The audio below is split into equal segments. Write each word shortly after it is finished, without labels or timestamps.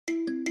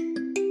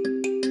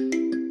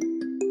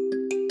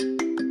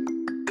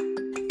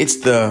It's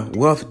the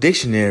Wealth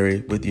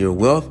Dictionary with your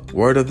wealth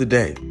word of the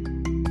day.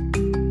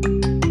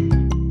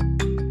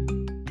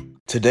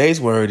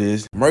 Today's word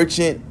is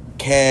merchant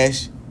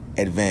cash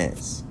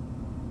advance.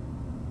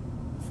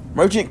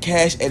 Merchant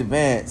cash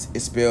advance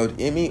is spelled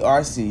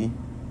MERCHANTCASHADVANCE.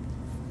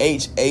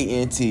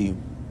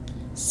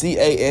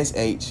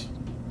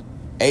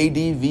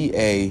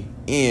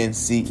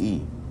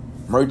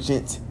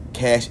 Merchant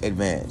cash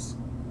advance.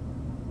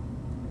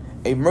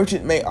 A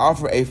merchant may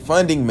offer a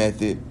funding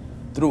method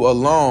through a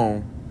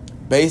loan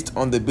based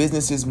on the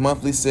business's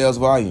monthly sales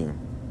volume.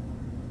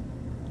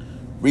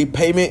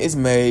 Repayment is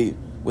made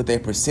with a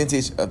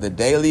percentage of the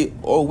daily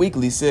or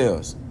weekly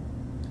sales.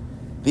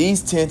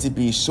 These tend to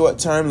be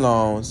short-term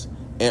loans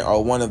and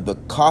are one of the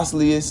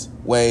costliest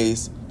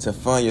ways to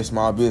fund your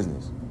small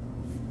business.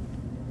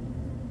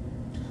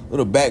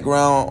 Little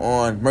background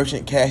on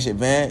merchant cash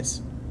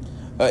advance.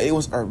 It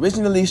was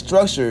originally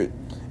structured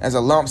as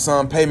a lump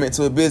sum payment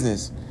to a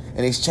business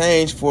in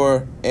exchange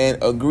for an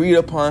agreed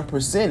upon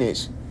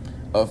percentage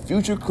of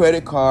future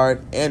credit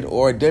card and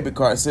or debit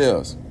card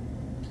sales.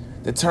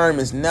 The term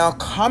is now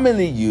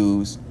commonly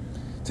used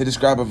to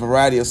describe a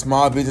variety of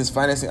small business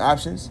financing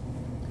options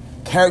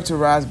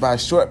characterized by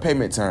short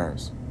payment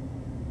terms,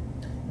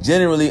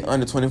 generally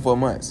under 24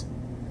 months,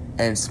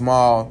 and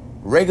small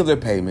regular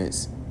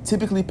payments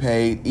typically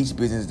paid each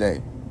business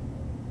day,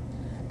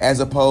 as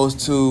opposed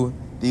to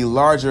the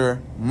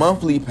larger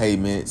monthly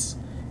payments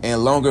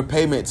and longer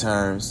payment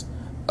terms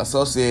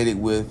associated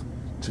with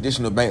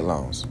traditional bank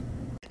loans.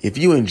 If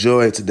you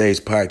enjoyed today's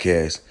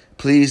podcast,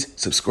 please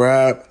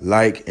subscribe,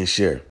 like, and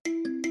share.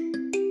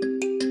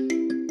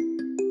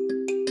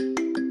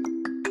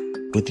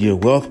 With your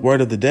wealth word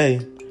of the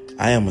day,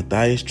 I am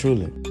Matthias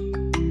Trulin.